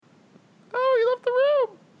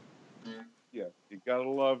gotta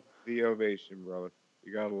love the ovation, brother.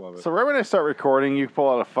 You gotta love it. So right when I start recording, you pull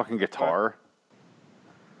out a fucking guitar.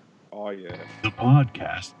 Oh yeah. The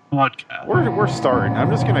podcast. We're starting. I'm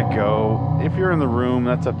just gonna go. If you're in the room,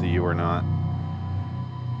 that's up to you or not.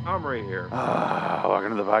 I'm right here.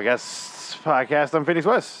 Welcome to the podcast. I'm Phoenix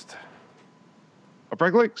West. I'm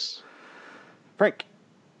Frank Lakes. Frank.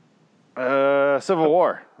 Civil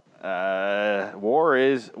War.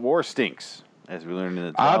 War stinks, as we learned in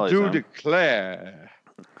the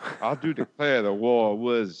I do declare the war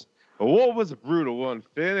was a brutal one,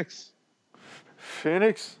 Phoenix.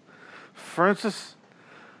 Francis.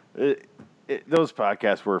 Those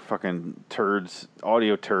podcasts were fucking turds,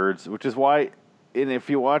 audio turds, which is why. And if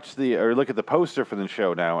you watch or look at the poster for the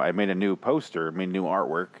show now, I made a new poster, new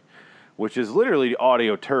artwork, which is literally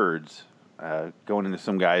audio turds going into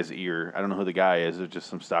some guy's ear. I don't know who the guy is. It's just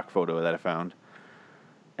some stock photo that I found.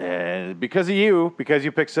 And because you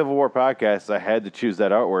picked Civil War podcasts, I had to choose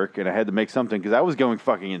that artwork, and I had to make something because I was going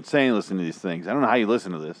fucking insane listening to these things. I don't know how you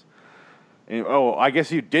listen to this. And, I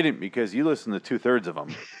guess you didn't because you listened to 2/3 of them.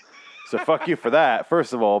 So fuck you for that,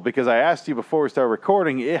 first of all, because I asked you before we started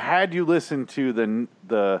recording, had you listened to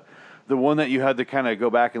the one that you had to kind of go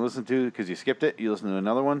back and listen to because you skipped it, you listened to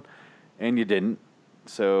another one, and you didn't.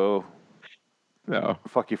 So, no,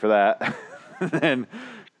 fuck you for that. And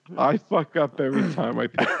I fuck up every time I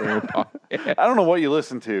pick their podcast. I don't know what you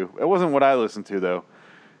listened to. It wasn't what I listened to though,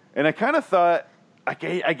 and I kind of thought I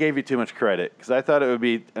gave you too much credit because I thought it would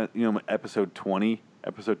be episode 20,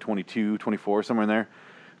 episode 22, 24, somewhere in there.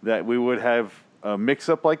 That we would have a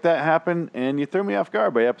mix-up like that happen, and you threw me off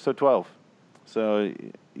guard by episode 12. So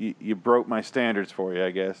you broke my standards for you, I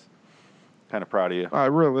guess. Kind of proud of you.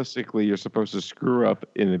 Realistically, you're supposed to screw up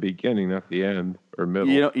in the beginning, not the end or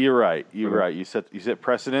middle. You're right. You're right. You set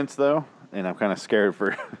precedents, though, and I'm kind of scared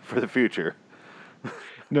for the future.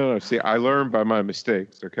 No. See, I learned by my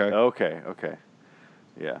mistakes, okay? Okay.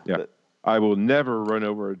 Yeah. I will never run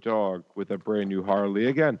over a dog with a brand new Harley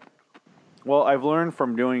again. Well, I've learned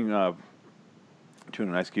from doing Tuna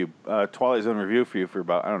and Ice Cube Twilight Zone review for you for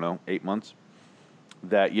about 8 months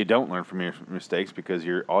that you don't learn from your mistakes because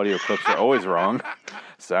your audio clips are always wrong.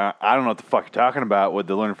 So I don't know what the fuck you're talking about with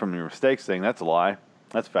the learn from your mistakes thing. That's a lie.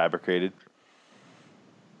 That's fabricated.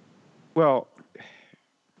 Well,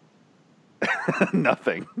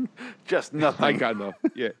 nothing. Just nothing. I got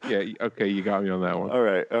nothing. Yeah. Okay, you got me on that one. All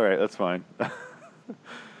right. That's fine.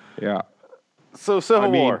 Yeah. So Civil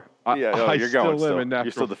War. You're going.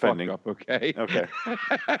 You're still defending. Fuck up, okay. Okay.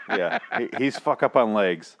 Yeah. He's fuck up on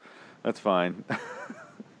legs. That's fine.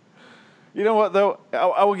 You know what though?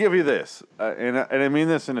 I will give you this, and I mean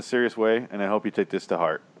this in a serious way, and I hope you take this to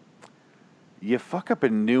heart. You fuck up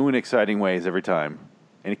in new and exciting ways every time,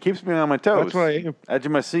 and it keeps me on my toes. That's what I aim. Edge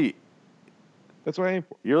of my seat. That's what I aim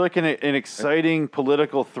for. You're like an exciting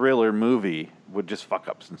political thriller movie with just fuck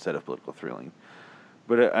ups instead of political thrilling.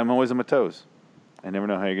 But I'm always on my toes. I never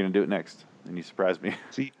know how you're going to do it next, and you surprise me.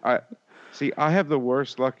 I have the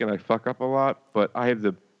worst luck, and I fuck up a lot. But I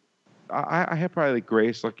have I have probably the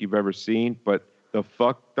greatest luck you've ever seen. But the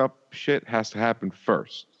fucked up shit has to happen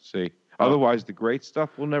first. See, otherwise the great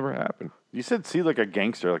stuff will never happen. You said, "See, like a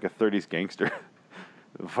gangster, like a '30s gangster."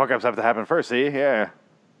 The fuck ups have to happen first. See, yeah.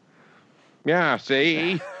 Yeah,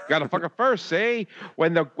 see, gotta fuck up first. See,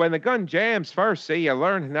 when the gun jams first. See, you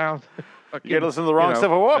learn now. You gotta listen to the wrong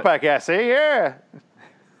Civil War podcast, see? Yeah.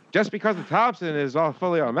 Just because the Thompson is all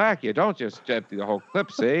fully automatic, you don't just empty the whole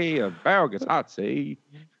clip, see? A barrel gets hot, see?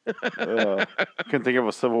 Couldn't think of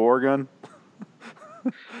a Civil War gun.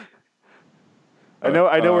 I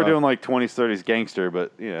know we're doing like 20s, 30s gangster,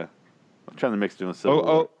 but yeah. I'm trying to mix it with Civil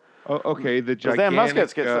War. Okay. The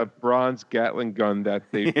gigantic bronze Gatling gun that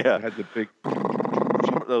they had the big...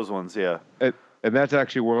 Those ones, yeah. And that's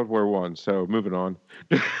actually World War I, so moving on.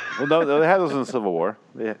 Well, no, they had those in the Civil War.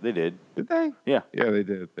 They did. Did they? Yeah. Yeah, they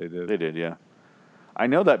did. They did, yeah. I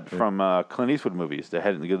know that from Clint Eastwood movies. They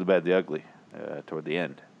had it in The Good, the Bad, the Ugly toward the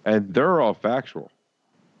end. And they're all factual.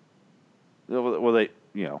 Well,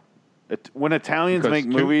 when Italians make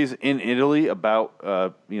movies in Italy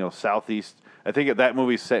about, Southeast, I think that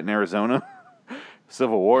movie's set in Arizona.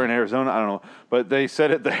 Civil War in Arizona, I don't know. But they said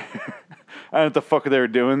it there. I don't know what the fuck they were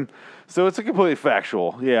doing. So it's completely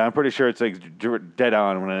factual. Yeah, I'm pretty sure it's like dead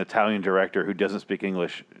on when an Italian director who doesn't speak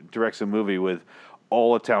English directs a movie with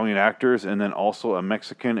all Italian actors and then also a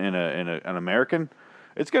Mexican and an American.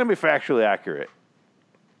 It's going to be factually accurate.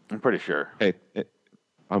 I'm pretty sure. Hey,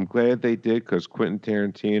 I'm glad they did because Quentin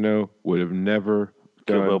Tarantino would have never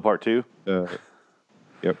done Kill Bill Part 2?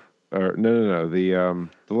 Yep. Or no. The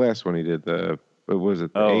last one he did. What was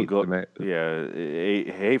it?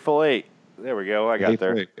 Hateful Eight. There we go. I got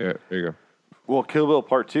there. Yeah, there you go. Well, Kill Bill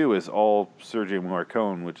Part 2 is all Sergio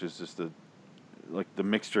Morricone, which is just the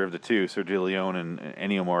mixture of the two, Sergio Leone and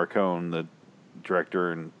Ennio Morricone, the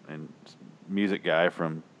director and music guy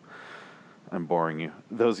from. I'm boring you.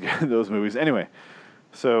 Those movies. Anyway,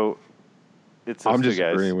 so it's. I'm just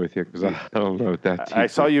just agreeing with you because I don't know what that. I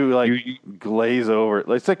saw you glaze over.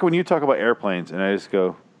 It's like when you talk about airplanes, and I just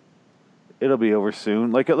go, "It'll be over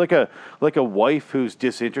soon." Like a wife who's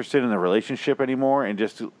disinterested in the relationship anymore, and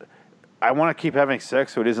just I want to keep having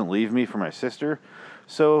sex so it doesn't leave me for my sister.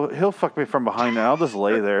 So he'll fuck me from behind, and I'll just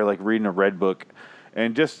lay there like reading a red book.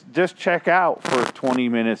 And just check out for 20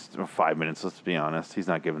 minutes, or 5 minutes, let's be honest. He's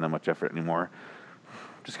not giving that much effort anymore.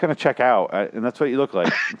 Just kind of check out, and that's what you look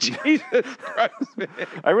like. Jesus Christ, man.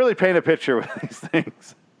 I really paint a picture with these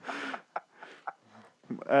things.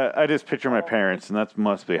 I just picture my parents, and that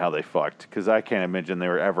must be how they fucked, because I can't imagine they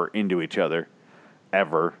were ever into each other.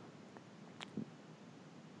 Ever.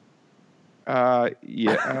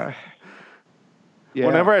 Yeah.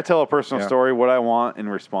 Whenever I tell a personal story, what I want in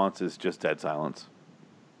response is just dead silence.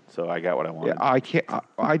 So I got what I wanted. Yeah,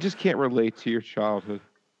 I just can't relate to your childhood.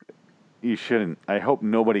 You shouldn't. I hope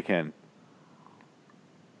nobody can.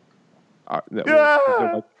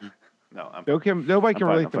 Nobody can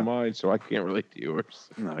relate to fine. mine, so I can't relate to yours.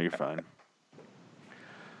 No, you're fine.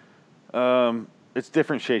 It's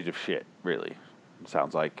different shades of shit, really. It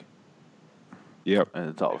sounds like. Yep. And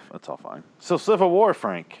it's all fine. So Civil War,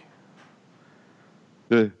 Frank.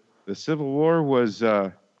 The Civil War was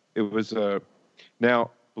now,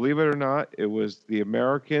 believe it or not, it was the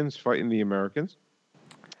Americans fighting the Americans.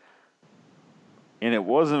 And it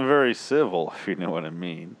wasn't very civil, if you know what I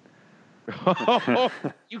mean.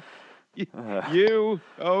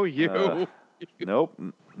 Nope,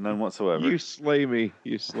 none whatsoever. You slay me.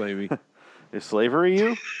 Is slavery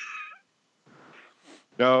you?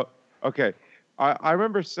 No. Okay. I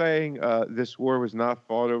remember saying this war was not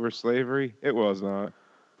fought over slavery. It was not.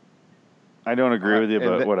 I don't agree with you,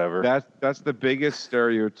 but whatever. That's the biggest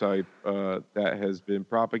stereotype that has been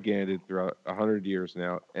propagated throughout 100 years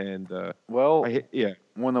now. And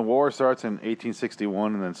when the war starts in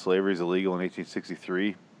 1861 and then slavery is illegal in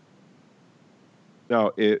 1863.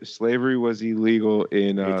 No, slavery was illegal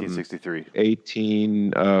in 1863.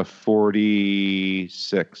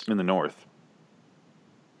 1846 in the North.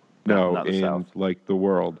 No, not the in South. Like the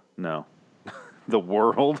world. No, the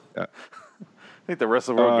world. I think the rest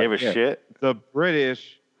of the world gave a shit. The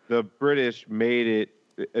British made it,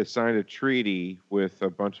 signed a treaty with a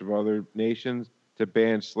bunch of other nations to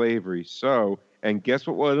ban slavery. So, and guess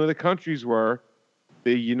what one of the countries were?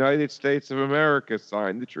 The United States of America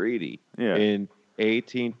signed the treaty in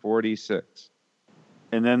 1846.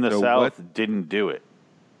 And then the South didn't do it.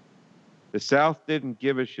 The South didn't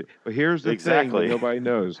give a shit. But here's the thing that nobody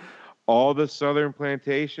knows. All the southern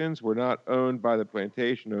plantations were not owned by the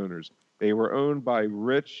plantation owners. They were owned by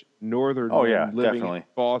rich northern men living in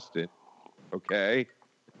Boston. Okay?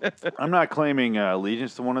 I'm not claiming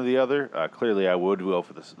allegiance to one or the other. Clearly, I would go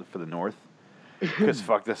for the North. Because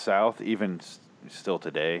fuck the South, even still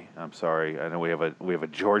today. I'm sorry. I know we have a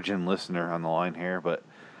Georgian listener on the line here, but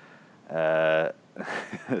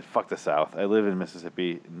fuck the South. I live in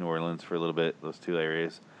Mississippi, New Orleans for a little bit. Those two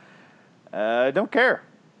areas. I don't care.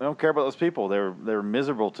 I don't care about those people. They were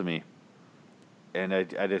miserable to me. And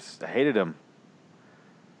I just hated them.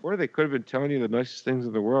 Or they could have been telling you the nicest things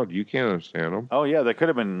in the world. You can't understand them. Oh, yeah. They could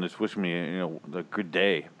have been just wishing me, a good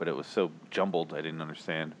day. But it was so jumbled, I didn't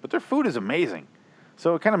understand. But their food is amazing.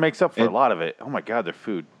 So it kind of makes up for a lot of it. Oh, my God, their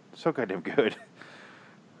food. So goddamn good.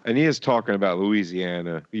 And he is talking about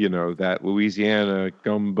Louisiana. That Louisiana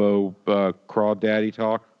gumbo crawdaddy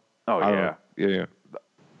talk. Oh, yeah. Yeah.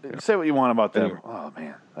 Say what you want about them. Anyway. Oh,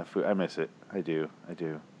 man. That food, I miss it. I do.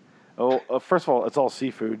 Oh, first of all, it's all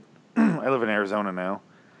seafood. I live in Arizona now.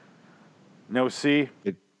 No sea,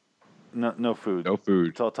 no food. No food.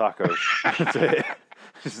 It's all tacos. That's it.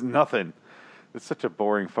 Just nothing. It's such a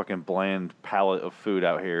boring, fucking bland palette of food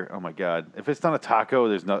out here. Oh my God! If it's not a taco,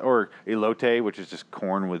 there's not, or elote, which is just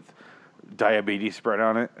corn with diabetes spread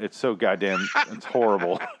on it. It's so goddamn. It's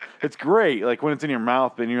horrible. It's great, like when it's in your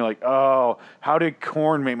mouth, and you're like, oh, how did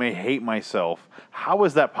corn make me hate myself? How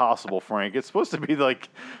is that possible, Frank? It's supposed to be like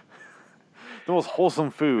the most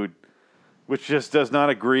wholesome food, which just does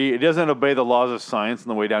not agree. It doesn't obey the laws of science on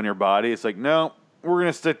the way down your body. It's like, no, we're going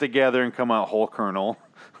to stick together and come out whole kernel.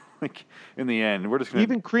 Like, in the end, we're just going to...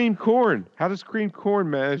 Even cream corn. How does cream corn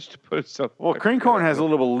manage to put itself... Well, cream corn has a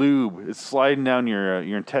little bit of lube. It's sliding down your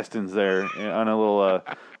intestines there on a little,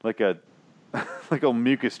 like a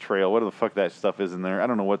mucus trail. Whatever the fuck that stuff is in there. I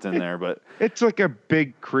don't know what's in there, but... It's like a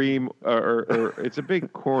big cream, or it's a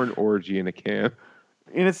big corn orgy in a can.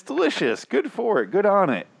 And it's delicious. Good for it. Good on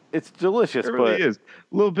it. It's delicious, It really but is.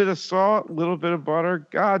 A little bit of salt, a little bit of butter.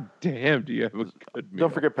 God damn, do you have a good meal?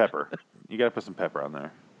 don't forget pepper. You got to put some pepper on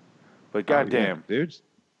there. But Oh, yeah, goddamn, dude.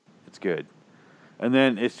 it's good. And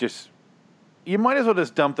then it's just, you might as well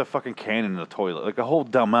just dump the fucking can in the toilet. Like a whole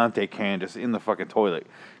Del Monte can just in the fucking toilet.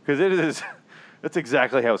 Because it is, that's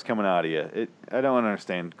exactly how it's coming out of you. I don't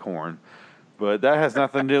understand corn. But that has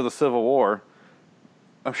nothing to do with the Civil War.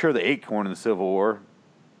 I'm sure they ate corn in the Civil War.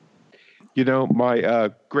 You know, my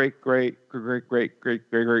great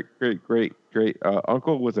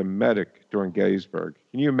uncle was a medic during Gettysburg.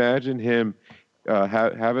 Can you imagine him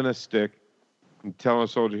having a stick and telling a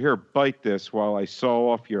soldier, "Here, bite this while I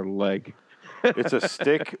saw off your leg"? It's a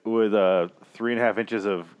stick with 3.5 inches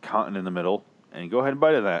of cotton in the middle, and go ahead and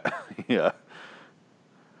bite of that. Yeah.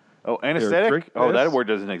 Oh, anesthetic? drink Oh, that this. word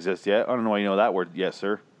doesn't exist yet. I don't know why you know that word yet,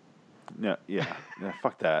 sir. No, yeah.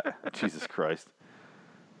 Fuck that. Jesus Christ.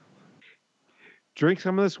 Drink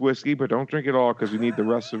some of this whiskey, but don't drink it all because we need the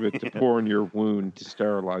rest of it to pour in your wound to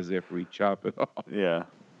sterilize it after we chop it off. Yeah.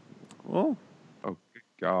 Well, Oh, good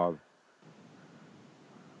God.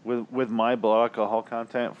 with my blood alcohol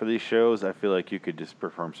content for these shows, I feel like you could just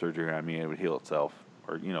perform surgery on me and it would heal itself,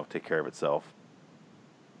 or take care of itself.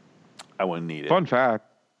 I wouldn't need it. Fun fact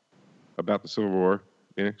about the Civil War,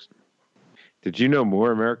 Phoenix. Did you know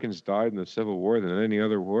more Americans died in the Civil War than any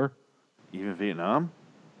other war? Even Vietnam?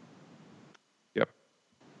 Yep.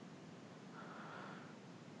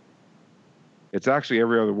 It's actually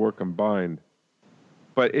every other war combined.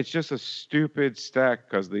 But it's just a stupid stack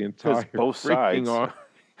because the entire both sides. Yeah.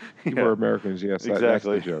 Were Americans. Yes, Exactly.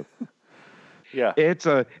 that's the joke. Yeah. It's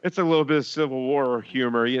a little bit of Civil War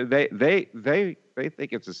humor. Yeah, they think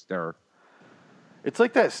it's hysterical. It's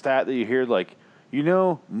like that stat that you hear, like,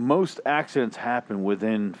 most accidents happen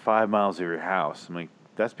within 5 miles of your house. I'm like,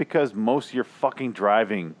 that's because most of your fucking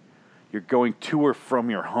driving, you're going to or from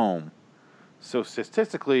your home. So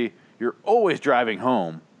statistically, you're always driving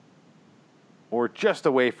home or just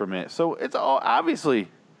away from it. So it's all, obviously,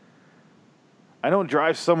 I don't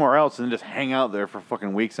drive somewhere else and just hang out there for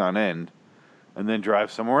fucking weeks on end and then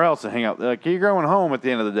drive somewhere else and hang out. Like, you're going home at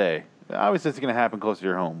the end of the day. Obviously, it's going to happen close to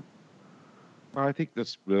your home. I think the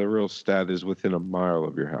real stat is within a mile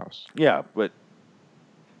of your house. Yeah, but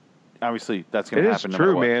obviously that's going to happen. It is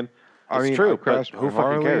true, no matter man. It's I mean, true, I crashed but who my fucking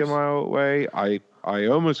Harley cares? a mile away. I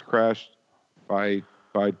almost crashed by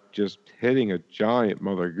just hitting a giant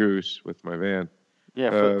mother goose with my van.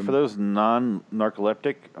 Yeah, for those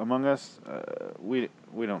non-narcoleptic among us, we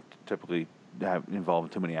don't typically have involved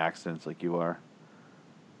in too many accidents like you are.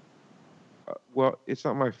 Well, it's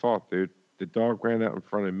not my fault, dude. The dog ran out in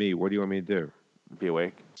front of me. What do you want me to do? Be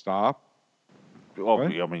awake. Stop? Well,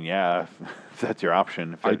 What? I mean, yeah, if that's your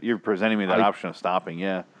option. If you're presenting me that option of stopping,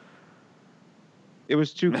 yeah. It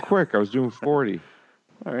was too quick. I was doing 40.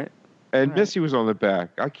 All right. And Missy was on the back.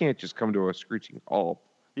 I can't just come to a screeching halt.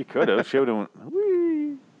 You could have. She would have went,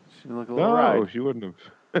 whee. She would look a little No, ride. she wouldn't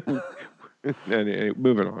have. Anyway,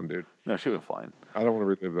 moving on, dude. No, she went flying. I don't want to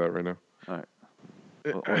relive that right now. All right.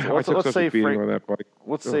 I took such a beating on that bike.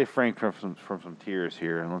 Let's save Frank from some tears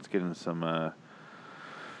here, and let's get into some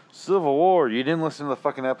Civil War. You didn't listen to the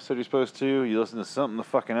fucking episode you're supposed to. You listened to something the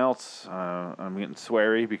fucking else. I'm getting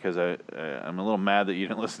sweary because I'm a little mad that you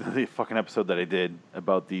didn't listen to the fucking episode that I did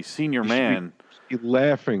about the senior man. You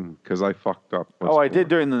laughing because I fucked up. Oh, I did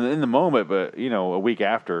during in the moment, but a week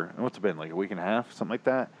after. What's it been, like a week and a half, something like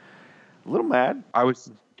that? A little mad.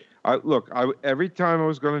 Every time I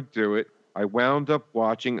was going to do it, I wound up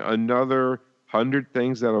watching another 100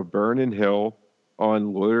 Things That'll Burn in Hell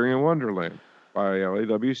on Loitering in Wonderland by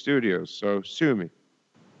LAW Studios. So sue me.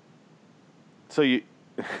 So you're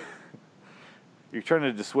trying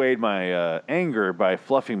to dissuade my anger by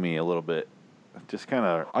fluffing me a little bit. Just kind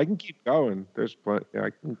of. I can keep going. There's plenty.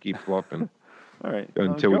 I can keep fluffing. All right.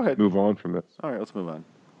 Until we move on from this. All right, let's move on.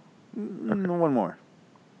 One more.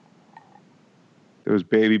 Those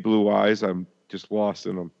baby blue eyes, I'm just lost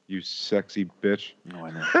in them. You sexy bitch. No,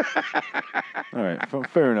 I know. All right,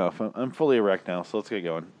 fair enough. I'm fully erect now, so let's get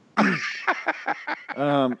going.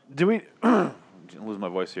 Do we lose my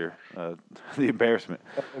voice here? The embarrassment.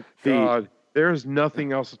 Oh, God, there's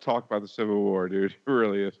nothing else to talk about the Civil War, dude. It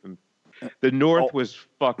really isn't. The North was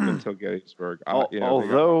fucked until Gettysburg.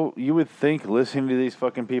 Although you would think, listening to these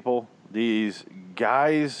fucking people, these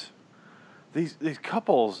guys, these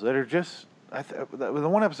couples that are just. The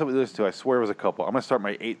one episode we listened to, I swear was a couple. I'm going to start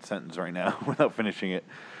my 8th sentence right now without finishing it.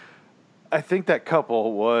 I think that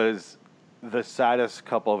couple was the saddest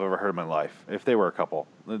couple I've ever heard in my life, if they were a couple.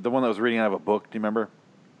 The one that was reading out of a book, do you remember?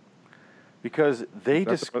 Because they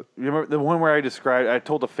just... You remember the one where I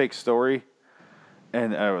told a fake story,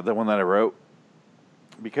 and the one that I wrote,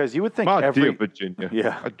 because you would think My every dear Virginia,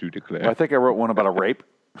 yeah, I do declare. I think I wrote one about a rape,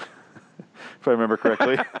 if I remember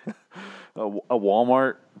correctly, a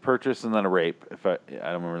Walmart purchase and then a rape. If I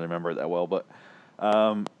don't really remember it that well, but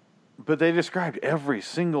they described every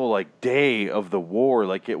single like day of the war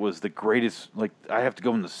like it was the greatest. Like I have to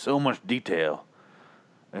go into so much detail,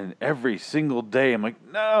 and every single day I'm like,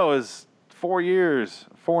 no, it's 4 years,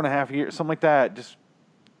 4.5 years, something like that. Just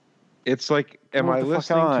It's like, am Move I the fuck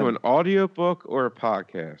listening to on. an audiobook or a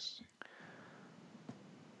podcast?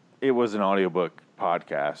 it was an audiobook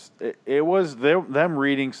podcast. It was them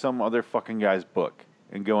reading some other fucking guy's book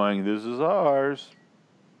and going, "This is ours.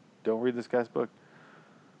 Don't read this guy's book."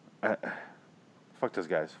 Fuck those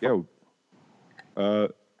guys. Fuck. Yo,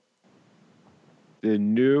 the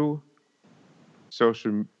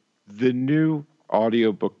new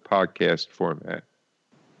audiobook podcast format.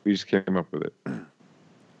 We just came up with it.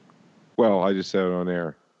 Well, I just said it on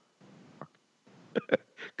air.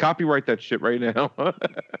 Copyright that shit right now.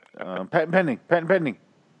 Patent pending.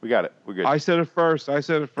 We got it. We're good. I said it first. It's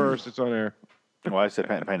on air. Well, I said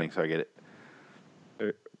patent pending, so I get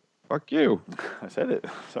it. Fuck you. I said it.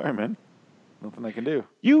 Sorry, man. Nothing I can do.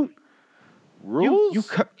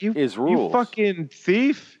 Rules? You is rules. You fucking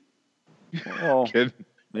thief. Well, Kidding.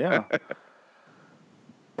 yeah.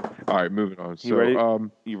 All right, moving on. You ready?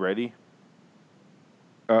 You ready?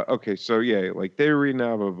 Okay, so yeah, like they were reading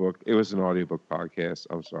out of a book. It was an audiobook podcast.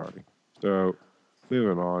 I'm sorry. So,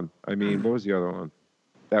 moving on. I mean, what was the other one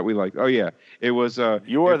that we liked? Oh yeah, it was.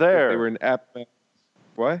 You Were There. They were in app.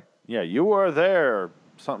 What? Yeah, You Were There.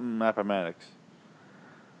 Something Appomattox.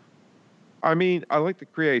 I mean, I like the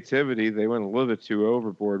creativity. They went a little bit too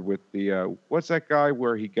overboard with the what's that guy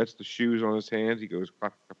where he gets the shoes on his hands? He goes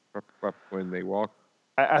clap, clap, clap, clap when they walk.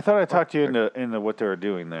 I thought I talked you into what they were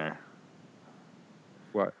doing there.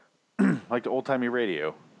 What? Like the old timey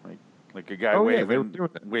radio, like a guy Oh, yeah, they were doing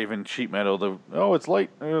that. waving sheet metal. It's light,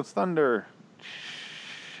 it's thunder.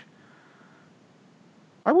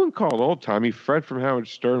 I wouldn't call it old timey. Fred from Howard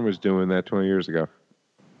Stern was doing that 20 years ago.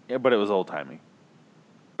 Yeah, but it was old timey.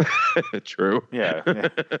 True. Yeah,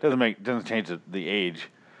 doesn't change the age.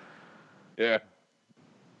 Yeah.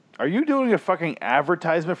 Are you doing a fucking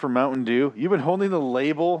advertisement for Mountain Dew? You've been holding the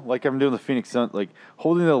label like I'm doing the Phoenix Sun, like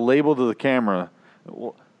holding the label to the camera.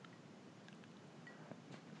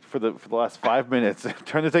 For the last 5 minutes,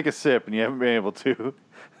 trying to take a sip, and you haven't been able to.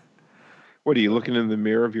 What are you looking in the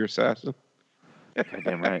mirror of your assassin?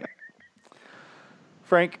 Goddamn right,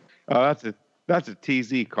 Frank. That's a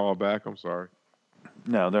TZ callback. I'm sorry.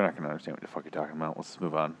 No, they're not going to understand what the fuck you're talking about. Let's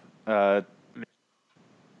move on.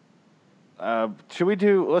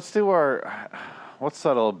 Let's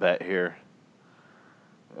settle a bet here.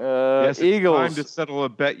 Yes, it's Eagles. time to settle a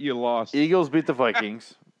bet you lost. Eagles beat the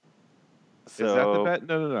Vikings. So, is that the bet?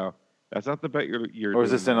 No. That's not the bet you're or is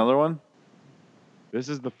this another one? This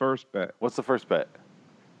is the first bet. What's the first bet?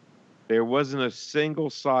 There wasn't a single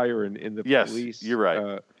siren in the Yes, police. you're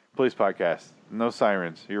right. Police podcast. No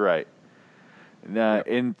sirens. You're right. Yep.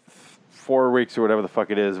 In 4 weeks or whatever the fuck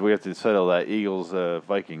it is, we have to settle that Eagles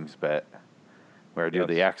Vikings bet where I do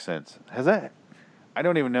the accents. Has that? I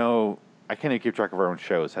don't even know. I can't even keep track of our own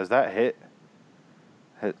shows. Has that hit?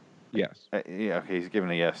 Yes. Yeah. Okay. He's giving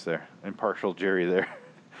a yes there. Impartial jury there.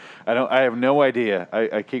 I have no idea.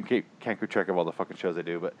 I can't keep track of all the fucking shows I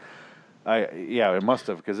do, but it must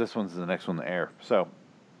have because this one's the next one to air. So.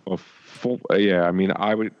 Well, yeah. I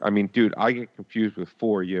mean, dude, I get confused with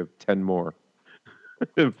 4. You have 10 more.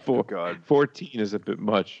 4. God. 14 is a bit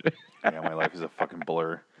much. Yeah, my life is a fucking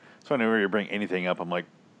blur. So whenever you bring anything up, I'm like,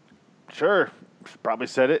 sure, probably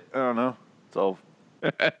said it. I don't know. It's all.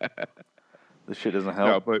 This shit doesn't help.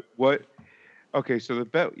 No, but what? Okay, so the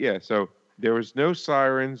bet. Yeah, so there was no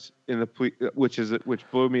sirens in the police, which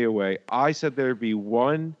blew me away. I said there'd be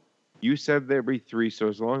 1. You said there'd be 3. So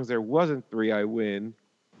as long as there wasn't 3, I win.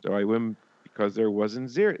 So I win because there wasn't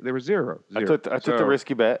 0. There was 0. I took the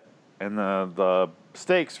risky bet, and the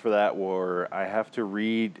stakes for that were I have to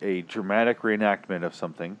read a dramatic reenactment of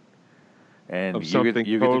something, and you get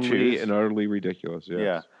to choose. And utterly ridiculous. Yes.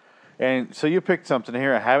 Yeah. And so you picked something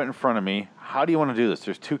here. I have it in front of me. How do you want to do this?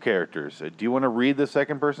 There's 2 characters. Do you want to read the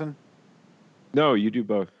second person? No, you do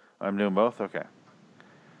both. I'm doing both? Okay.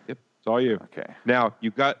 Yep, it's all you. Okay. Now,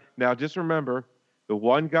 just remember, the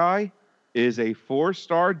one guy is a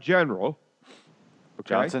 4-star general.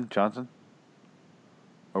 Okay? Johnson?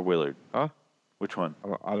 Or Willard? Huh? Which one?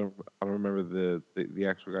 I don't remember the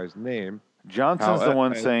actual guy's name. Johnson's the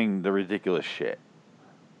one saying the ridiculous shit.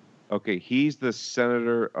 Okay, he's the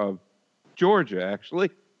senator of Georgia, actually.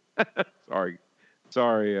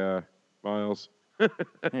 Sorry, Miles.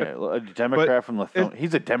 Yeah, a Democrat from Lithuania.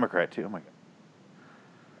 He's a Democrat too. Oh my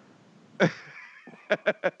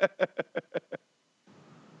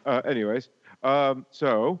god. Anyways,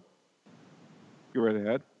 so go right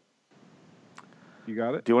ahead. You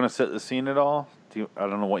got it? Do you want to set the scene at all? I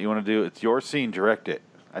don't know what you want to do. It's your scene. Direct it.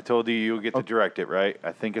 I told you you would get to direct it, right?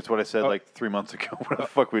 I think it's what I said like 3 months ago. What the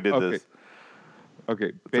fuck we did this?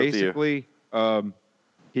 Okay. Basically,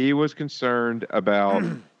 he was concerned about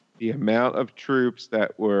the amount of troops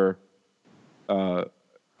that were, I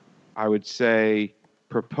would say,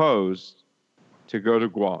 proposed to go to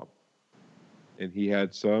Guam. And he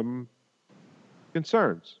had some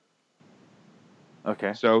concerns.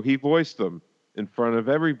 Okay. So he voiced them in front of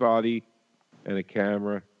everybody and a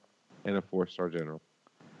camera and a 4-star general.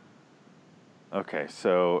 Okay,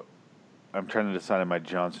 so I'm trying to decide on my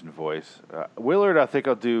Johnson voice. Willard, I think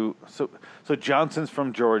I'll do. So Johnson's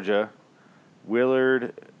from Georgia.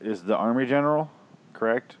 Willard is the Army general,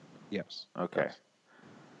 correct? Yes. Okay. Yes.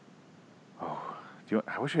 Oh,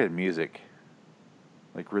 I wish we had music,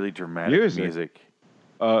 like really dramatic music.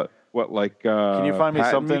 What, like? Can you find me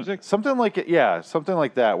something? Music? Something like it, yeah, something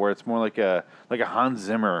like that, where it's more like a Hans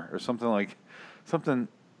Zimmer or something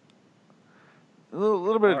a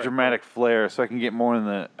little bit of dramatic flair, so I can get more in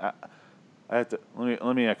the. I have to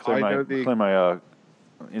let me clear my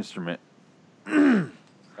instrument. I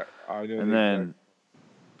know. And then,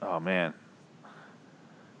 oh man,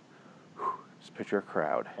 just picture a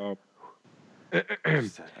crowd.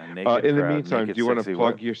 Just a naked in the crowd, meantime, do you want to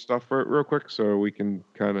plug your stuff for it real quick so we can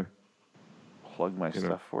kind of plug my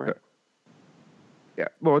stuff for it? Yeah.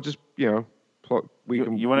 Well, just plug.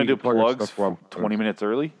 You want to do plugs 20 minutes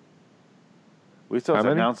early? We still have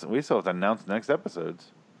to announce next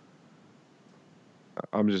episodes.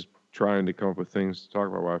 I'm just trying to come up with things to talk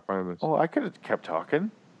about while I find this. Oh, I could have kept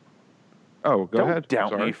talking. Oh, go ahead. Don't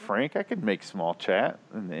doubt me, Frank. I could make small chat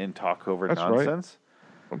and talk over That's nonsense.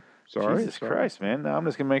 Right. Sorry. Jesus Christ, man. Now I'm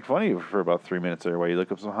just going to make fun of you for about 3 minutes there while you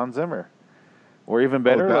look up some Hans Zimmer. Or even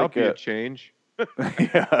better, that'll be a change.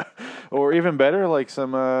 Yeah. Or even better, like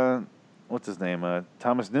some, what's his name?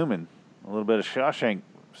 Thomas Newman. A little bit of Shawshank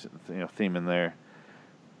theme in there.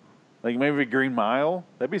 Like maybe Green Mile.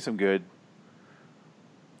 That'd be some good.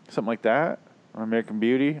 Something like that. Or American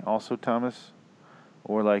Beauty, also Thomas.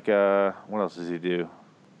 Or like, what else does he do?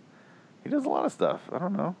 He does a lot of stuff. I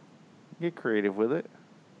don't know. Get creative with it.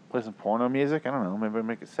 Play some porno music. I don't know. Maybe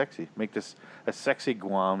make it sexy. Make this a sexy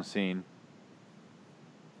Guam scene.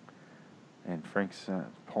 And Frank's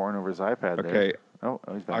pouring over his iPad there. Okay. Oh,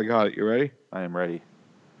 he's back. I got it. You ready? I am ready.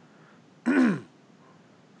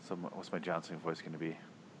 So what's my Johnson voice going to be?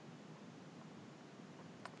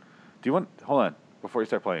 Do you want... Hold on. Before you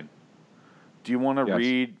start playing. Do you want to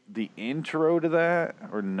read the intro to that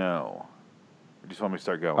or no? Or just want me to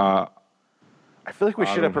start going? I feel like we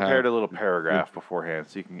should have prepared a little paragraph beforehand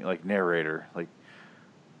so you can, like, narrator. Like,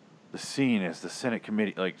 the scene is the Senate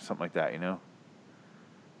committee, like, something like that,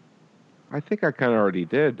 I think I kind of already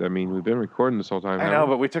did. I mean, we've been recording this whole time. I know,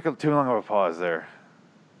 but we took too long of a pause there.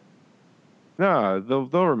 No,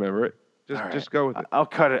 they'll remember it. Just go with it. I'll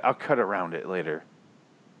cut around it later.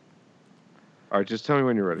 All right, just tell me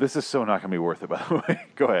when you're ready. This is so not going to be worth it, by the way.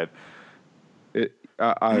 Go ahead.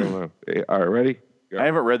 I don't know. All right, ready? Go. I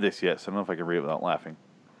haven't read this yet, so I don't know if I can read it without laughing.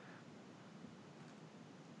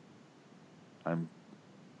 Member.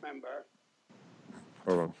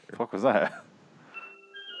 Hold on. What the fuck was that?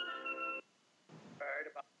 Heard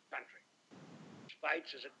about the country.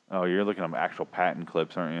 Spites is a Oh, you're looking at actual patent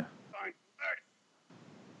clips, aren't you? fine.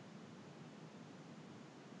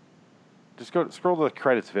 Just scroll to the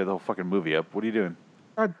credits if you have the whole fucking movie up. What are you doing?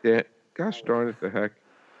 Gosh darn it, the heck.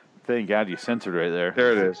 Thank God you censored right there.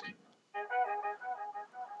 There it is.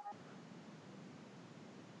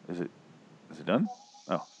 Is it done?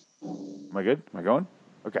 Oh. Am I good? Am I going?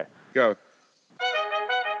 Okay. Go.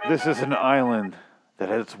 This is an island that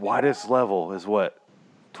at its widest level is what?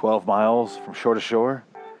 12 miles from shore to shore?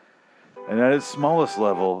 And at its smallest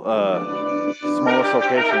level, smallest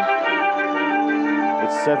location,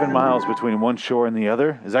 it's 7 miles between one shore and the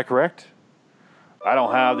other. Is that correct? I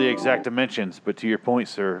don't have the exact dimensions, but to your point,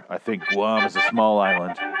 sir, I think Guam is a small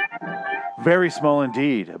island. Very small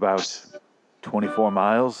indeed, about 24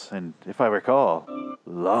 miles, and if I recall,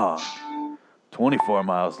 long. 24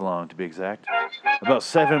 miles long, to be exact. About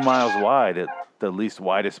 7 miles wide at the least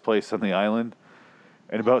widest place on the island,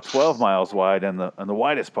 and about 12 miles wide on the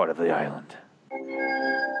widest part of the island.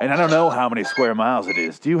 And I don't know how many square miles it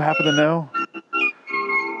is. Do you happen to know?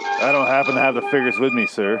 I don't happen to have the figures with me,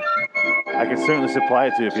 sir. I can certainly supply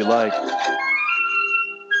it to you if you like.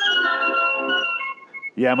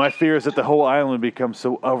 Yeah, my fear is that the whole island will become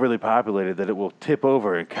so overly populated that it will tip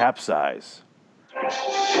over and capsize.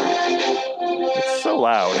 It's so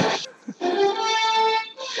loud.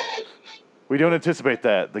 We don't anticipate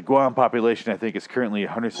that. The Guam population, I think, is currently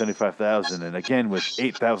 175,000. And again, with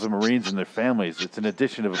 8,000 Marines and their families, it's an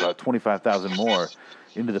addition of about 25,000 more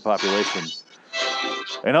into the population.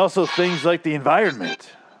 And also things like the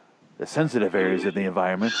environment, the sensitive areas of the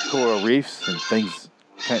environment, coral reefs and things,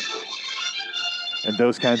 and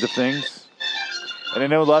those kinds of things. And I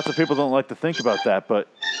know lots of people don't like to think about that, but,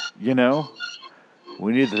 you know,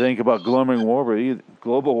 we need to think about global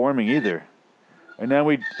warming either. And now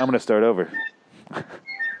I'm going to start over.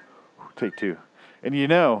 Take two. And you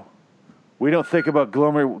know, we don't think about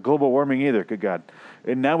global warming either, good God.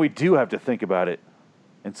 And now we do have to think about it.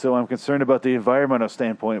 And so I'm concerned about the environmental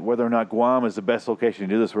standpoint, whether or not Guam is the best location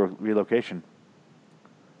to do this relocation.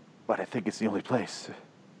 But I think it's the only place.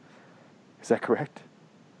 Is that correct?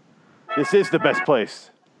 This is the best place.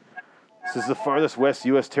 This is the farthest west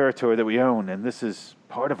U.S. territory that we own, and this is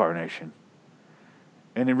part of our nation.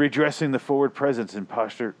 And in redressing the forward presence and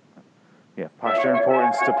posture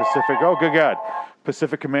importance to Pacific. Oh, good God.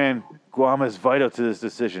 Pacific Command, Guam is vital to this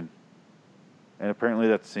decision. And apparently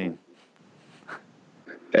that's seen.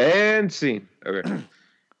 And scene. Okay.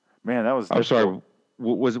 Man, that was I'm difficult.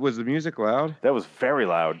 sorry. Was the music loud? That was very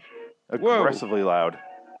loud. Aggressively loud.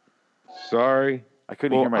 Sorry. I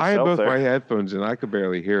couldn't hear myself I had both there. my headphones and I could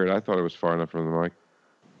barely hear it. I thought it was far enough from the mic.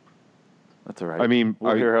 That's all right. I mean,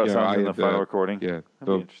 we'll hear how it sounds in the had, final recording. Yeah. That'd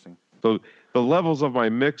be interesting. The levels of my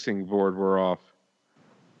mixing board were off.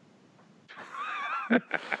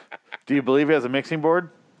 Do you believe he has a mixing board?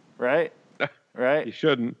 Right? Right? You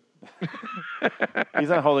shouldn't. He's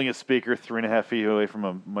not holding his speaker 3.5 feet away from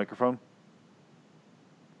a microphone.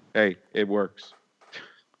 Hey, it works.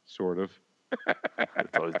 Sort of.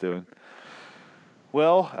 That's all he's doing.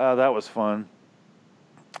 Well, that was fun.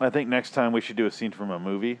 I think next time we should do a scene from a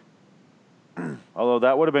movie. Although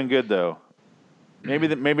that would have been good, though.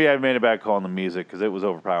 Maybe I made a bad call on the music because it was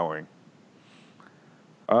overpowering.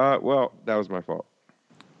 Well, that was my fault.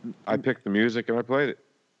 I picked the music and I played it.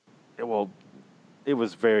 Well, it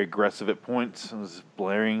was very aggressive at points. It was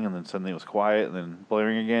blaring, and then suddenly it was quiet, and then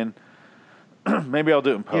blaring again. Maybe I'll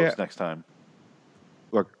do it in post next time.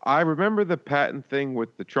 Look, I remember the Patton thing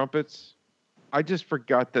with the trumpets. I just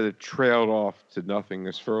forgot that it trailed off to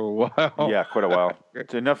nothingness for a while. Yeah, quite a while.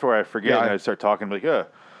 To enough where I forget and I start talking like,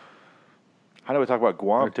 how do we talk about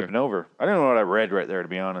Guam tipping over? I don't know what I read right there, to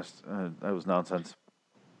be honest. That was nonsense.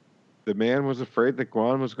 The man was afraid that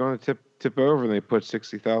Guam was going to tip over, and they put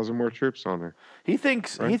 60,000 more troops on there. He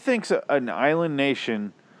thinks an island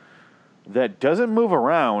nation that doesn't move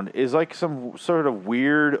around is like some sort of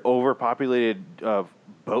weird, overpopulated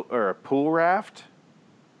boat or a pool raft.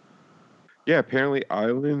 Yeah, apparently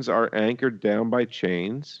islands are anchored down by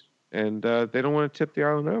chains, and they don't want to tip the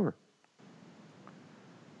island over.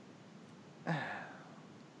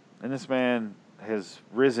 And this man has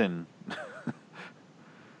risen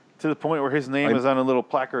to the point where his name is on a little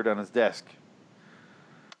placard on his desk.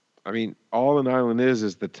 I mean, all an island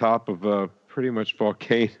is the top of a pretty much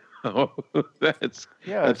volcano. that's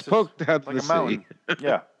poked out like to the a mountain.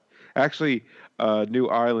 Yeah. Actually, a new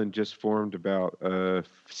island just formed about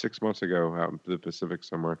 6 months ago out in the Pacific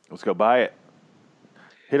somewhere. Let's go buy it.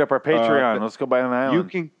 Hit up our Patreon. Let's go buy an island. You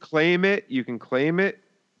can claim it. You can claim it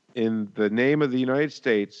in the name of the United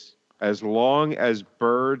States as long as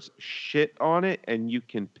birds shit on it and you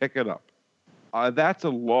can pick it up. That's a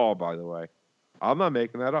law, by the way. I'm not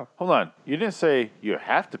making that up. Hold on. You didn't say you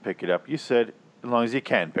have to pick it up. You said as long as you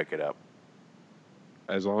can pick it up.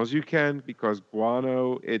 As long as you can, because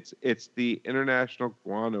guano, it's the international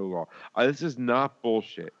guano law. This is not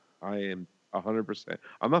bullshit. I am 100%.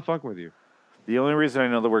 I'm not fucking with you. The only reason I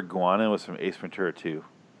know the word guano was from Ace Ventura 2.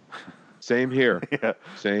 Same here. Yeah.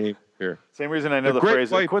 Same here. Same reason I know the Great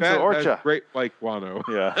phrase Quinta Orcha. Great white guano.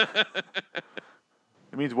 Yeah.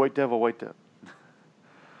 It means white devil, white devil.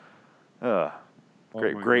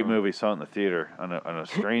 Great movie. Saw it in the theater on a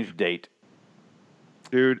strange date.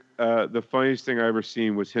 Dude, the funniest thing I ever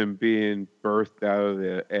seen was him being birthed out of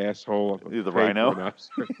the asshole of the rhino.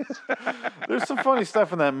 There's some funny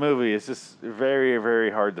stuff in that movie. It's just very,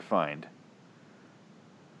 very hard to find.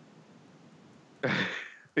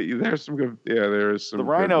 There's some good. Yeah, there is some. The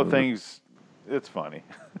rhino thing's. It's funny.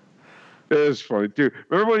 It is funny, dude.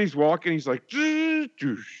 Remember when he's walking? He's like,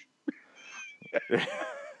 "Doosh."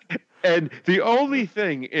 And the only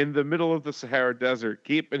thing in the middle of the Sahara Desert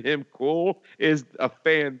keeping him cool is a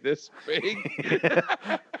fan this big.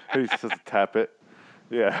 He says tap it.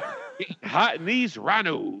 Yeah. Hot in these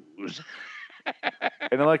rhinos.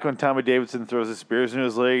 And I like when Tommy Davidson throws his spears into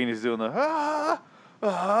his leg and he's doing the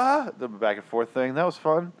the back and forth thing. That was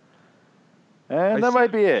fun. And that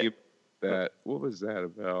might be it. What was that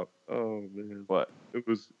about? Oh man, What? it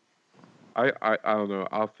was. I don't know.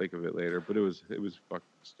 I'll think of it later. But it was fucking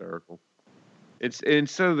hysterical. It's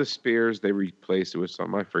instead of the spears, they replaced it with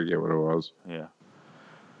something. I forget what it was. Yeah.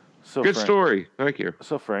 So Good Frank, story. Thank you.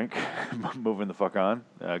 So Frank, moving the fuck on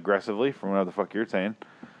aggressively from whatever the fuck you're saying.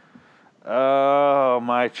 Oh,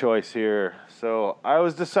 my choice here. So I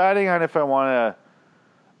was deciding on if I want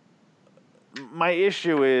to. My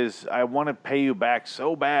issue is I want to pay you back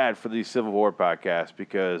so bad for these Civil War podcasts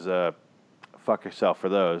because fuck yourself for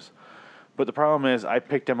those. But the problem is I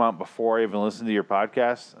picked them up before I even listened to your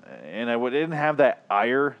podcast, and I didn't have that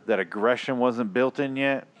ire, that aggression wasn't built in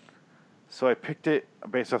yet. So I picked it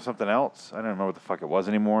based off something else. I don't remember what the fuck it was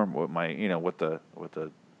anymore. What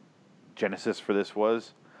the genesis for this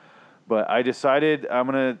was. But I decided I'm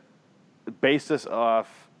going to base this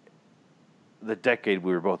off the decade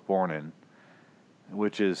we were both born in,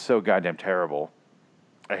 which is so goddamn terrible.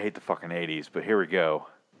 I hate the fucking 80s, but here we go.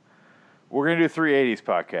 We're going to do 3 80s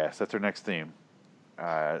podcasts. That's our next theme.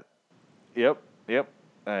 Yep.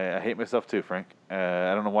 I hate myself too, Frank.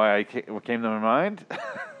 I don't know why what came to my mind.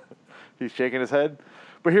 He's shaking his head.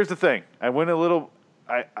 But here's the thing. I went a little...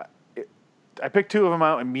 I picked 2 of them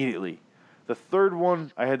out immediately. The third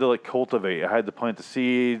one, I had to cultivate. I had to plant the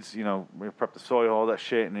seeds, prep the soil, all that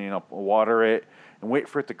shit, and water it and wait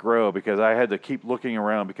for it to grow because I had to keep looking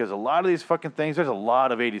around because a lot of these fucking things, there's a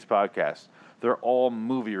lot of 80s podcasts. They're all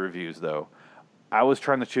movie reviews, though. I was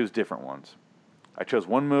trying to choose different ones. I chose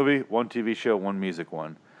 1 movie, 1 TV show, 1 music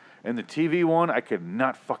one. And the TV one, I could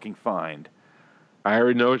not fucking find. I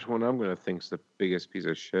already know which one I'm going to think's the biggest piece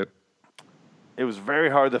of shit. It was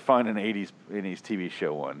very hard to find an 80s TV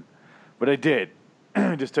show one. But I did.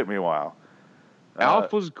 It just took me a while.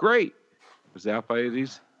 Alf was great. Was Alf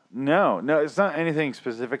 80s? No, it's not anything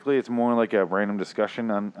specifically. It's more like a random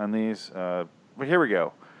discussion on these. But here we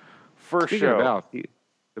go. First Speaking show. of Alf,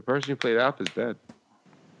 the person who played Alf is dead.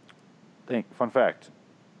 Fun fact.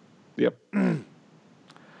 Yep.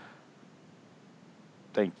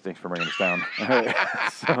 Thanks for bringing us down.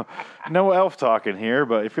 So, no Elf talking here,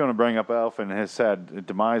 but if you want to bring up Elf and his sad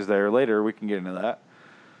demise there later, we can get into that.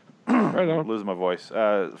 Right on. Losing my voice.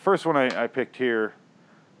 First one I picked here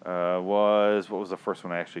what was the first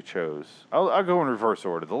one I actually chose? I'll go in reverse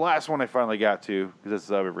order. The last one I finally got to, because this is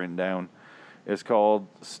how I've written down, is called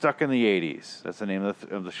Stuck in the 80s. That's the name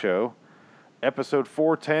of the show. Episode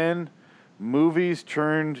 410, Movies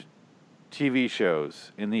Turned TV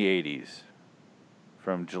Shows in the 80s.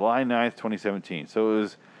 From July 9th, 2017. So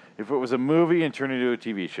if it was a movie and turned into a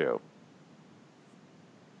TV show.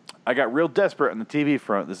 I got real desperate on the TV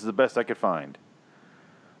front. This is the best I could find.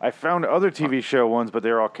 I found other TV show ones, but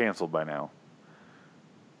they're all canceled by now.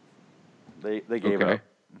 They gave up.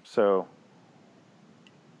 So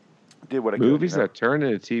did what I could. Movies that turned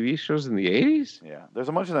into TV shows in the 80s? Yeah. There's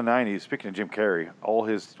a bunch in the 90s. Speaking of Jim Carrey, all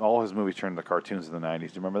his movies turned into cartoons in the 90s. Do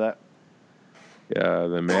you remember that? Yeah,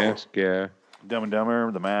 The Mask, yeah. Dumb and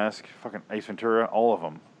Dumber, The Mask, fucking Ace Ventura, all of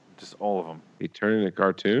them. Just all of them. He turned into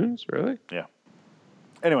cartoons? Really? Yeah.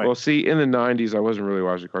 Anyway. Well, see, in the 90s, I wasn't really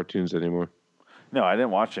watching cartoons anymore. No, I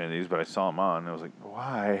didn't watch any of these, but I saw them on. And I was like,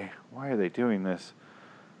 why? Why are they doing this?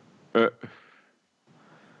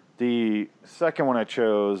 The second one I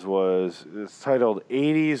chose it's titled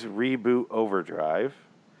 80s Reboot Overdrive.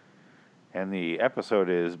 And the episode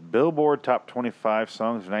is Billboard Top 25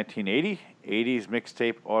 Songs of 1980, 80s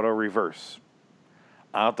Mixtape Auto Reverse.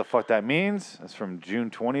 I don't know what the fuck that means. That's from June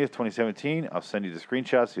 20th, 2017. I'll send you the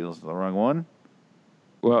screenshots so you listen to the wrong one.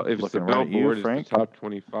 Well, if it's the Looking right at you, Billboard, it's Frank. the top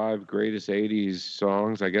 25 greatest 80s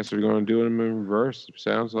songs, I guess they're going to do them in reverse, it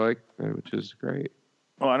sounds like, which is great.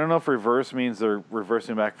 Well, I don't know if reverse means they're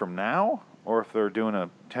reversing back from now or if they're doing a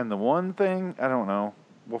 10-1 thing. I don't know.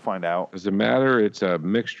 We'll find out. Does it matter? It's a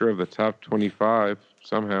mixture of the top 25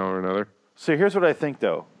 somehow or another. So here's what I think,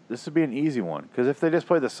 though. This would be an easy one. Because if they just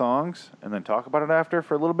play the songs and then talk about it after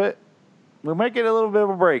for a little bit, we might get a little bit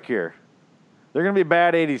of a break here. They're going to be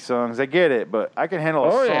bad 80s songs. I get it. But I can handle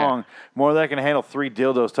a song more than I can handle 3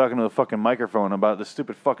 dildos talking to a fucking microphone about the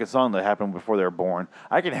stupid fucking song that happened before they were born.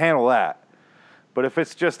 I can handle that. But if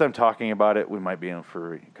it's just them talking about it, we might be in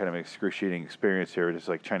for kind of an excruciating experience here, just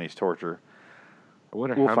like Chinese torture. I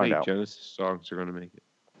wonder We'll how find many out. Genesis songs are going to make it.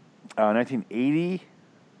 1980?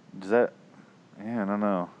 Does that... Yeah, I don't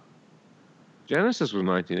know. Genesis was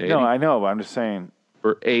 1980. No, I know, but I'm just saying...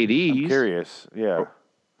 For 80s? I'm curious, yeah.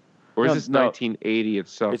 Or is No, this no. 1980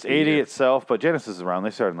 itself? It's 80 itself, but Genesis is around. They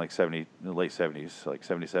started in like the late 70s, like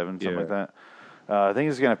 77, something like that. I think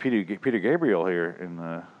he's going to have Peter Gabriel here in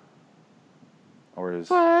the, or is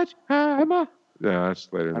Sledgehammer. No, that's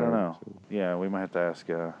later. I don't know. Yeah, we might have to ask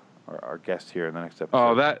our guest here in the next episode.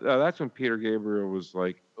 Oh, that's when Peter Gabriel was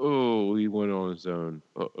like, oh, he went on his own.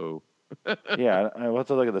 Uh-oh. Yeah, we'll have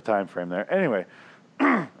to look at the time frame there. Anyway,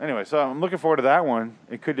 so I'm looking forward to that one.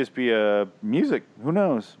 It could just be music. Who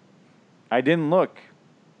knows? I didn't look.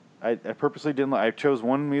 I purposely didn't look. I chose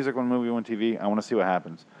one music, one movie, one TV. I want to see what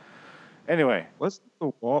happens. Anyway. What's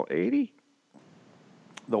The Wall, 80?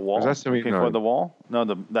 The Wall? Is that 79? The Wall? No,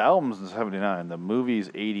 the album's in 79. The movie's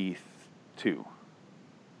 82.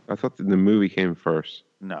 I thought the movie came first.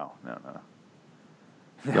 No.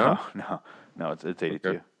 No? No, it's 82.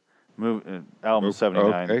 Okay. Album's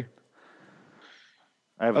 79. Okay.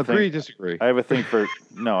 I have Disagree. I have a thing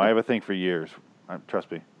for years.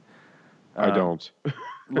 Trust me. I don't.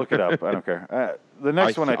 Look it up. I don't care. The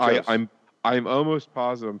next one I chose. I'm almost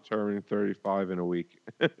positive I'm turning 35 in a week.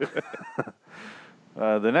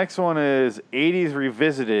 The next one is 80s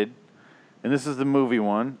Revisited, and this is the movie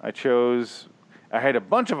one. I had a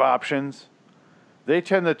bunch of options. They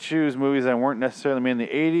tend to choose movies that weren't necessarily made in the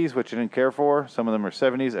 80s, which I didn't care for. Some of them are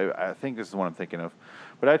 70s. I think this is the one I'm thinking of.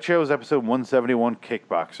 But I chose episode 171,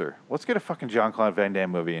 Kickboxer. Let's get a fucking Jean-Claude Van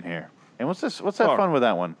Damme movie in here. And what's that fun with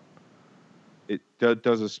that one?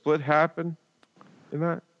 Does a split happen in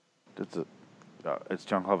that? It's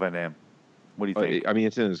Jean-Claude Van Damme. What do you think? I mean,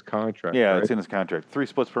 it's in his contract. Yeah, right? it's in his contract. 3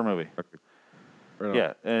 splits per movie. Okay. Right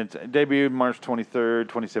Yeah, and it debuted March 23rd,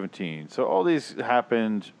 2017. So all these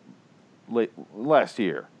happened last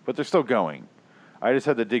year, but they're still going. I just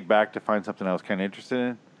had to dig back to find something I was kind of interested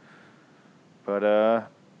in. But,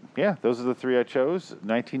 yeah, those are the 3 I chose.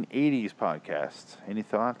 1980s podcast. Any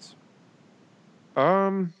thoughts?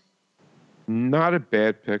 Not a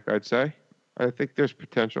bad pick, I'd say. I think there's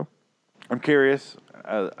potential. I'm curious.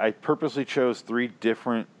 I purposely chose 3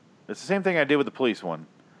 different... It's the same thing I did with the police one.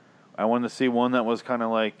 I wanted to see one that was kind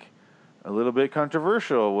of like a little bit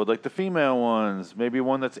controversial with like the female ones. Maybe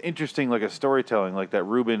one that's interesting, like a storytelling, like that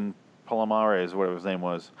Ruben Palomares, whatever his name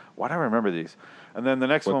was. Why do I remember these? And then the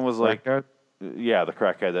next one was like... Yeah, the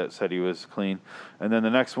crack guy that said he was clean. And then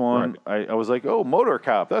the next one, right. I was like, oh, Motor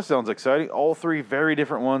Cop. That sounds exciting. All 3 very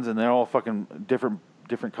different ones, and they're all fucking different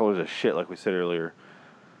colors of shit, like we said earlier.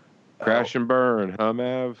 Crash and Burn,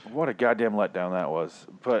 Humav. What a goddamn letdown that was.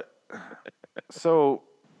 But, so,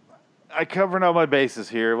 I covered all my bases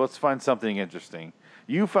here. Let's find something interesting.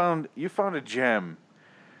 You found a gem.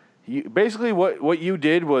 Basically, what you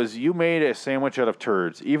did was you made a sandwich out of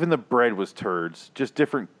turds. Even the bread was turds, just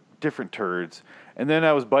different turds. And then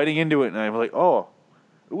I was biting into it, and I was like, oh,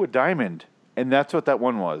 ooh, a diamond. And that's what that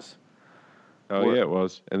one was. Oh, yeah, it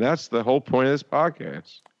was. And that's the whole point of this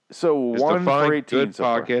podcast. So 1 for 18 good so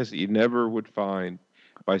far. podcast that you never would find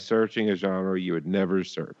by searching a genre you would never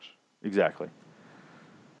search. Exactly.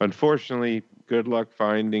 Unfortunately, good luck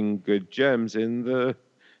finding good gems in the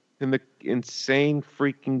insane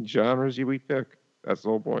freaking genres we pick. That's the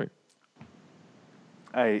whole point.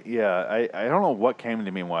 I don't know what came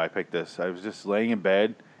to me why I picked this. I was just laying in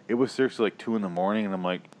bed. It was seriously like 2 a.m, and I'm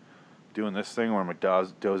like doing this thing where I'm like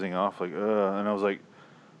dozing off, like and I was like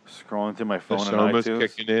scrolling through my phone the on Soma's iTunes.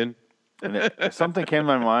 kicking in. And something came to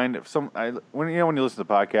my mind. When you listen to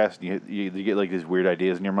the podcast, you get like these weird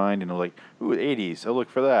ideas in your mind, and you're like, ooh, 80s. I'll look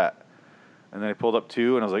for that. And then I pulled up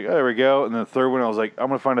 2, and I was like, oh, there we go. And then the third one, I was like, I'm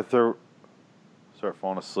gonna find a third. Start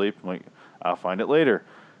falling asleep. I'm like, I'll find it later.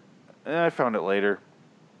 And I found it later.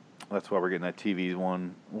 That's why we're getting that TV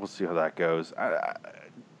one. We'll see how that goes. I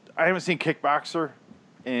haven't seen Kickboxer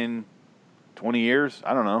in 20 years.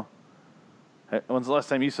 I don't know. When's the last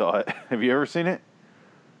time you saw it? Have you ever seen it?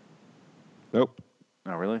 Nope.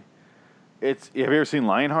 Oh, really? Have you ever seen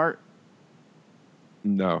Lionheart?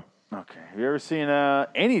 No. Okay. Have you ever seen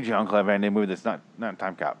any Jean-Claude Van Damme movie that's not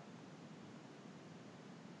Time Cop?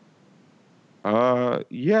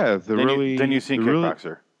 Yeah. Then you've seen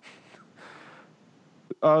Kickboxer.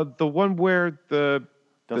 The one where the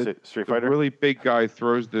Street Fighter? The really big guy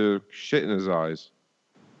throws the shit in his eyes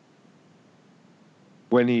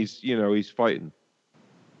when he's fighting.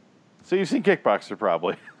 So you've seen Kickboxer,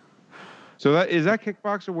 probably. So is that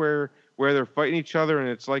Kickboxer where they're fighting each other, and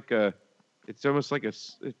it's almost like a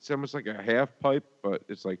half pipe, but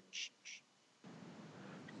it's like.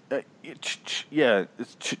 Yeah,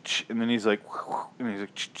 it's and then he's like, and he's like,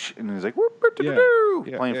 and then he's like,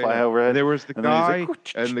 playing Fly Overhead. And there was the guy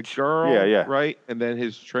and the girl, right, and then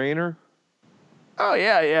his trainer. Oh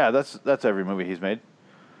yeah, that's every movie he's made.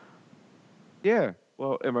 Yeah,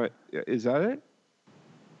 well, is that it?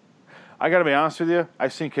 I got to be honest with you.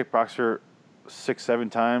 I've seen Kickboxer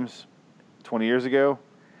 6-7 times, 20 years ago,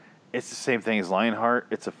 It's the same thing as Lionheart.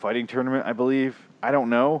 It's a fighting tournament, I believe. I don't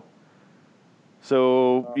know.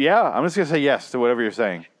 So, yeah, I'm just going to say yes to whatever you're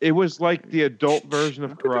saying. It was like the adult version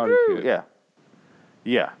of Karate Kid. Yeah.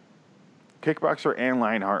 Yeah. Kickboxer and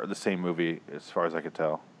Lionheart are the same movie, as far as I could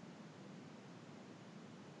tell.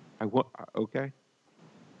 Okay.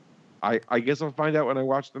 I guess I'll find out when I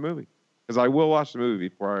watch the movie. Because I will watch the movie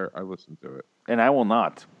before I listen to it. And I will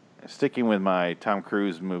not. Sticking with my Tom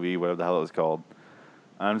Cruise movie, whatever the hell it was called,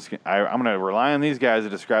 I'm going to rely on these guys to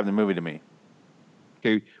describe the movie to me.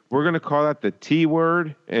 Okay, we're going to call that the T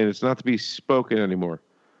word, and it's not to be spoken anymore.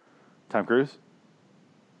 Tom Cruise?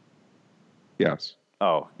 Yes.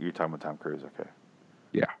 Oh, you're talking about Tom Cruise, okay.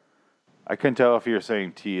 Yeah. I couldn't tell if you were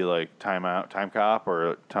saying T like time cop,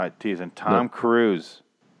 or T as in Tom Cruise.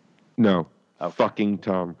 No. Okay. Fucking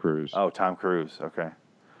Tom Cruise. Oh, Tom Cruise, okay.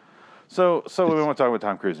 So we won't talk about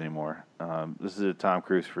Tom Cruise anymore. This is a Tom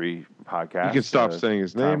Cruise free podcast. You can stop saying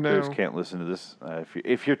his name now. Tom Cruise can't listen to this.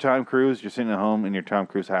 If you're Tom Cruise, you're sitting at home in your Tom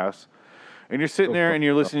Cruise house, and you're sitting there and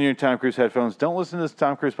you're listening to your Tom Cruise headphones. Don't listen to this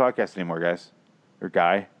Tom Cruise podcast anymore, guys or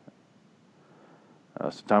guy.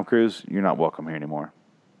 So Tom Cruise, you're not welcome here anymore.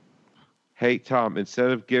 Hey Tom,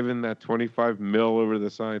 instead of giving that $25 million over to the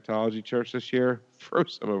Scientology church this year, throw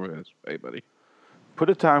some over this way, buddy. Put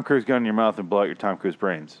a Tom Cruise gun in your mouth and blow out your Tom Cruise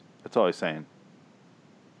brains. That's all he's saying.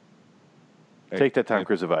 Hey, take that Tom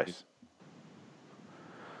Cruise advice.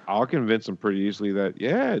 I'll convince him pretty easily that,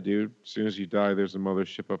 yeah, dude, as soon as you die, there's a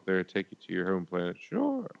mothership up there to take you to your home planet.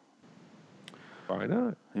 Sure. Why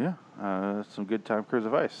not? Yeah, some good Tom Cruise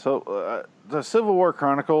advice. So, the Civil War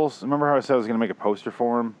Chronicles, remember how I said I was going to make a poster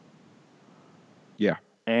for him? Yeah.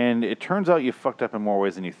 And it turns out you fucked up in more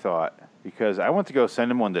ways than you thought, because I went to go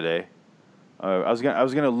send him one today. I was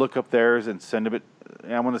gonna look up theirs and send him it.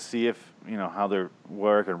 And I want to see if how they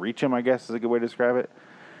work and reach them. I guess is a good way to describe it.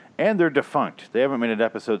 And they're defunct. They haven't made an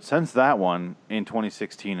episode since that one in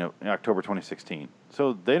 2016, in October 2016.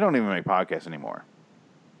 So they don't even make podcasts anymore.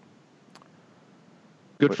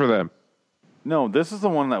 Good for them. No, this is the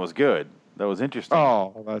one that was good. That was interesting.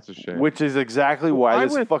 Oh, that's a shame. Which is exactly why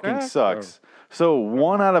this fucking back, sucks. though. So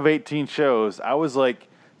 1 out of 18 shows, I was like,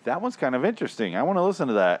 that one's kind of interesting. I want to listen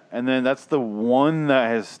to that. And then that's the one that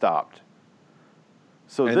has stopped.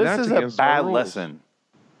 So And this that's is a against our bad rules. lesson.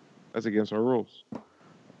 That's against our rules.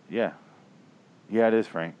 Yeah. Yeah, it is,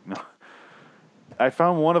 Frank. No. I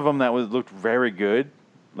found one of them that looked very good.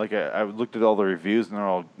 Like I looked at all the reviews, and they're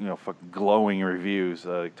all fucking glowing reviews.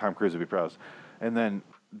 Tom Cruise would be proud. And then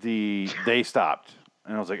they stopped,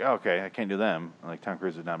 and I was like, oh, okay, I can't do them. Like Tom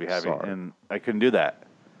Cruise would not be happy, and I couldn't do that.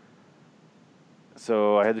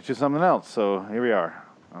 So I had to choose something else. So here we are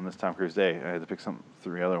on this Tom Cruise day. I had to pick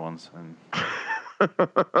 3 other ones. And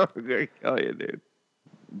Okay, hell yeah, dude.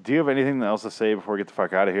 do you have anything else to say before we get the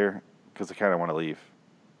fuck out of here? Because I kind of want to leave.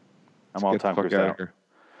 I'm all Tom Cruise out.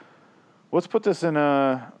 Let's put this in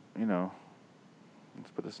let's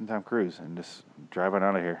put this in Tom Cruise and just drive on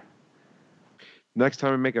out of here. Next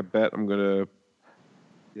time I make a bet, I'm gonna.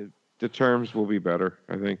 The terms will be better,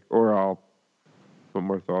 I think, or I'll put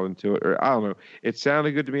more thought into it, or I don't know. It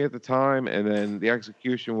sounded good to me at the time, and then the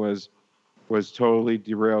execution was totally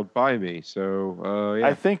derailed by me. So yeah.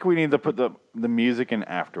 I think we need to put the music in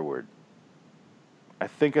afterward. I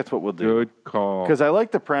think that's what we'll do. Good call. Because I like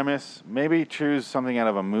the premise. Maybe choose something out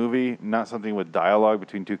of a movie, not something with dialogue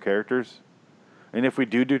between 2 characters. And if we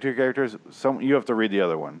do 2 characters, you have to read the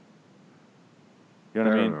other one. You know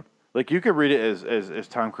what I mean? Like you could read it as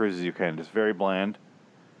Tom Cruise as you can, just very bland.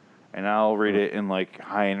 And I'll read it in like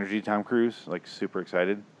high energy Tom Cruise, like super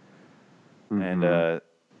excited. Mm-hmm. And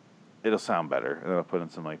it'll sound better. And then I'll put in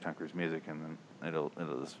some like Tom Cruise music, and then it'll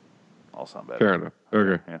just all sound better. Fair enough.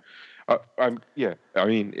 Okay. Yeah. I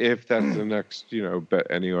mean, if that's the next, bet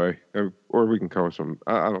anyway, or we can cover some.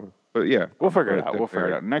 I don't know, but yeah, we'll figure it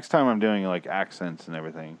out. Next time I'm doing like accents and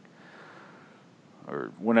everything,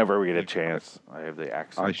 or whenever we get a chance, I have the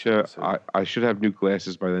accents. I should have new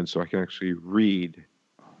glasses by then, so I can actually read.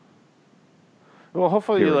 Well,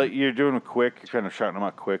 hopefully, you're doing it quick. You're kind of shouting them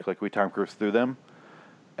out quick, like we Tom Cruise through them,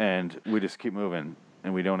 and we just keep moving,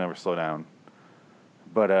 and we don't ever slow down.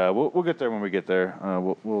 But we'll get there when we get there.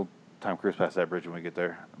 We'll Tom Cruise past that bridge when we get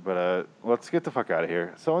there. But let's get the fuck out of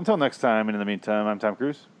here. So until next time, and in the meantime, I'm Tom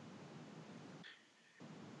Cruise.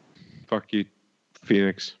 Fuck you,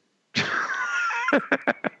 Phoenix.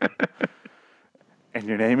 And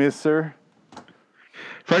your name is, sir?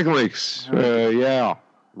 Frank Lakes. Yeah.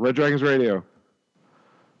 Red Dragons Radio.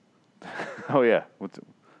 Oh, yeah.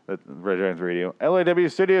 Red Dragons Radio.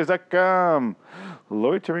 LAWstudios.com.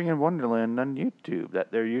 Loitering in Wonderland on YouTube.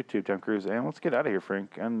 Their YouTube, Tom Cruise. And let's get out of here,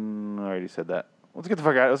 Frank. I already said that. Let's get the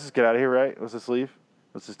fuck out. Let's just get out of here, right? Let's just leave.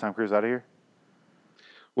 What's this Tom Cruise out of here?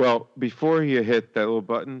 Well, before you hit that little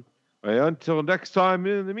button, until next time,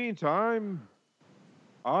 in the meantime,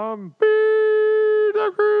 I'm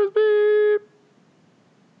Tom Cruise.